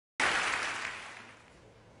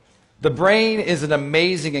The brain is an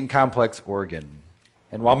amazing and complex organ.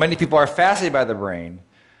 And while many people are fascinated by the brain,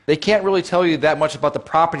 they can't really tell you that much about the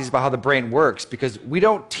properties about how the brain works because we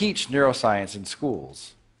don't teach neuroscience in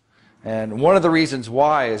schools. And one of the reasons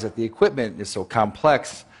why is that the equipment is so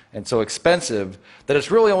complex and so expensive that it's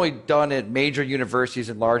really only done at major universities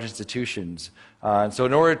and large institutions. And so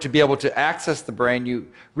in order to be able to access the brain, you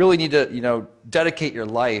really need to dedicate your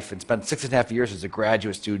life and spend 6.5 years as a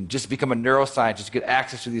graduate student just to become a neuroscientist to get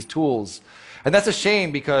access to these tools. And that's a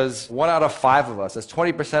shame because 1 out of 5 of us, that's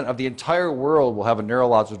 20% of the entire world, will have a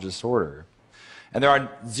neurological disorder. And there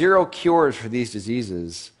are 0 cures for these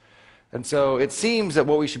diseases. And so it seems that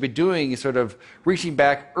what we should be doing is sort of reaching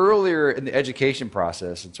back earlier in the education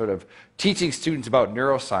process and sort of teaching students about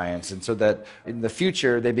neuroscience, and so that in the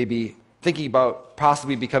future they may be thinking about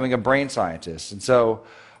possibly becoming a brain scientist. And so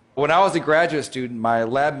when I was a graduate student, my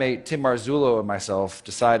lab mate Tim Marzullo and myself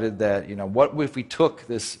decided that, what if we took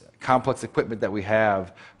this complex equipment that we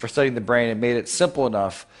have for studying the brain and made it simple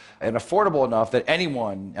enough and affordable enough that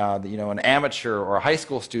anyone, an amateur or a high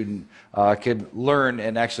school student, could learn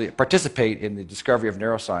and actually participate in the discovery of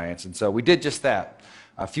neuroscience. And so we did just that.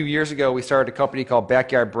 A few years ago, we started a company called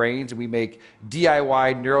Backyard Brains, and we make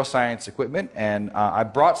DIY neuroscience equipment. And I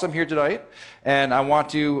brought some here tonight, and I want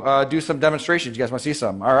to do some demonstrations. You guys want to see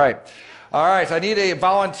some? All right. All right, so I need a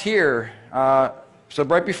volunteer. So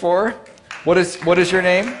right before, what is your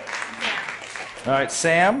name? All right,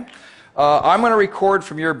 Sam. I'm going to record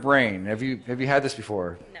from your brain. Have you had this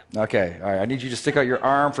before? No. Okay. All right. I need you to stick out your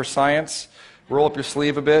arm for science. Roll up your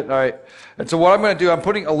sleeve a bit. All right. And so what I'm going to do, I'm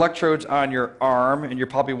putting electrodes on your arm, and you're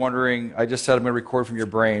probably wondering, I just said I'm going to record from your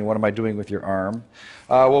brain. What am I doing with your arm?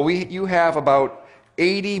 You have about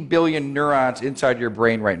 80 billion neurons inside your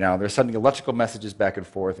brain right now. They're sending electrical messages back and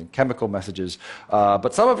forth and chemical messages.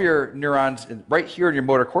 But some of your neurons right here in your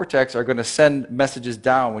motor cortex are going to send messages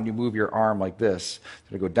down when you move your arm like this. It's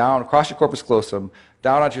going to go down across your corpus callosum,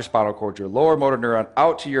 down onto your spinal cord, your lower motor neuron,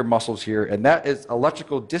 out to your muscles here. And that is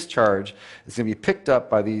electrical discharge. It's going to be picked up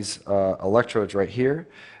by these electrodes right here.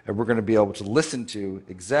 And we're going to be able to listen to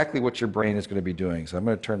exactly what your brain is going to be doing. So I'm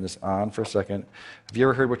going to turn this on for a second. Have you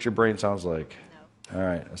ever heard what your brain sounds like? All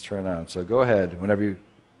right, let's turn it on. So go ahead, go ahead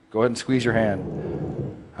and squeeze your hand.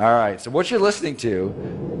 All right, so what you're listening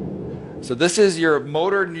to, so this is your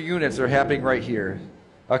motor units that are happening right here.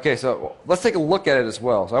 Okay, so let's take a look at it as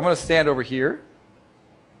well. So I'm going to stand over here.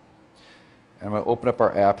 And I'm going to open up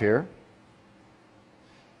our app here.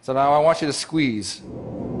 So now I want you to squeeze.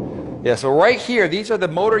 Yeah, so right here, these are the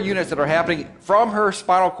motor units that are happening from her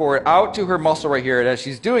spinal cord out to her muscle right here. And as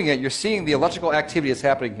she's doing it, you're seeing the electrical activity that's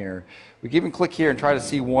happening here. We can even click here and try to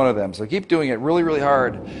see one of them. So keep doing it really, really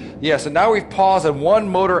hard. Yeah, so now we've paused on one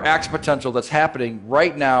motor action potential that's happening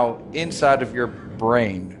right now inside of your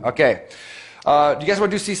brain. Okay. Do you guys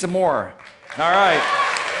want to see some more? All right.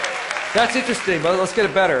 That's interesting, but let's get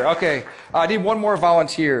it better. Okay. I need one more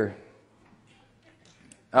volunteer.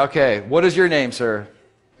 Okay. What is your name, sir?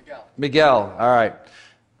 Miguel. Miguel. All right.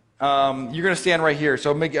 You're going to stand right here.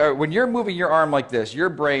 So Miguel, when you're moving your arm like this, your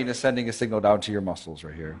brain is sending a signal down to your muscles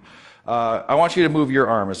right here. I want you to move your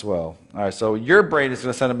arm as well. All right, so your brain is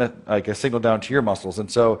going to send a signal down to your muscles. And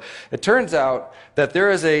so it turns out that there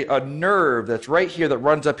is a nerve that's right here that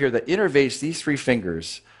runs up here that innervates these 3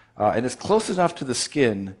 fingers. And it's close enough to the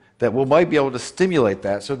skin that we might be able to stimulate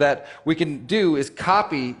that, so that we can do is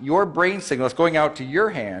copy your brain signal that's going out to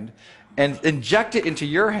your hand and inject it into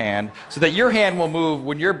your hand so that your hand will move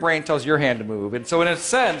when your brain tells your hand to move. And so in a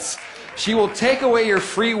sense, she will take away your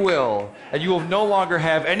free will, and you will no longer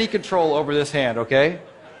have any control over this hand, okay?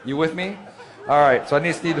 You with me? All right, so I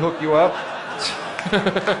just need to hook you up.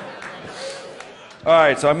 All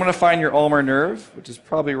right, so I'm going to find your ulnar nerve, which is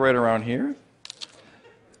probably right around here.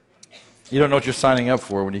 You don't know what you're signing up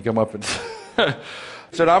for when you come up and...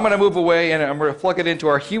 So now I'm going to move away, and I'm going to plug it into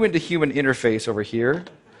our human-to-human interface over here.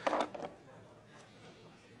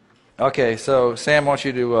 Okay, so Sam wants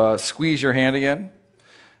you to squeeze your hand again.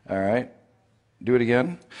 All right. Do it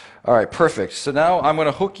again. All right, perfect. So now I'm going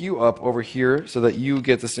to hook you up over here so that you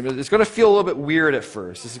get this. It's going to feel a little bit weird at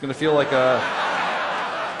first. This is going to feel like a...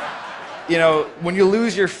 when you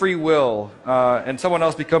lose your free will and someone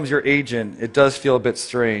else becomes your agent, it does feel a bit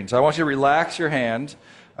strange. So I want you to relax your hand.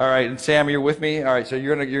 All right, and Sam, you're with me? All right, so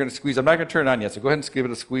you're going to squeeze. I'm not going to turn it on yet, so go ahead and give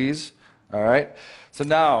it a squeeze. All right. So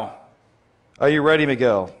now, are you ready,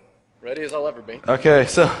 Miguel? Ready as I'll ever be. Okay,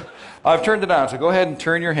 so I've turned it on. So go ahead and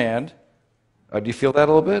turn your hand. Do you feel that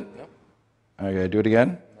a little bit? No. Okay, do it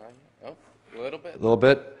again. No, a little bit. A little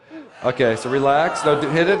bit. Okay, so relax. No,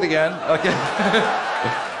 hit it again. Okay.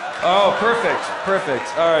 Oh, perfect,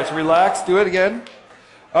 perfect. All right, so relax. Do it again.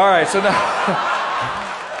 All right, so now.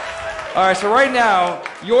 All right, so right now,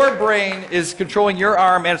 your brain is controlling your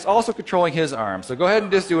arm, and it's also controlling his arm. So go ahead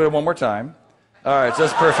and just do it one more time. All right, so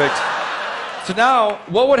that's perfect. So now,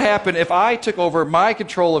 what would happen if I took over my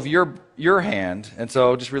control of your hand? And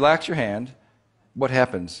so just relax your hand. What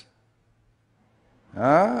happens?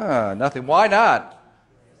 Nothing. Why not?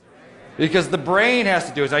 Because the brain has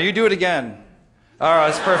to do it. Now you do it again. All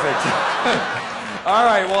right, that's perfect. All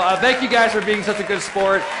right, well, thank you guys for being such a good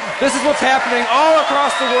sport. This is what's happening all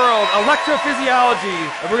across the world, electrophysiology.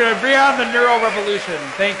 And we're going to bring on the neuro revolution.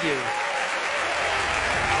 Thank you.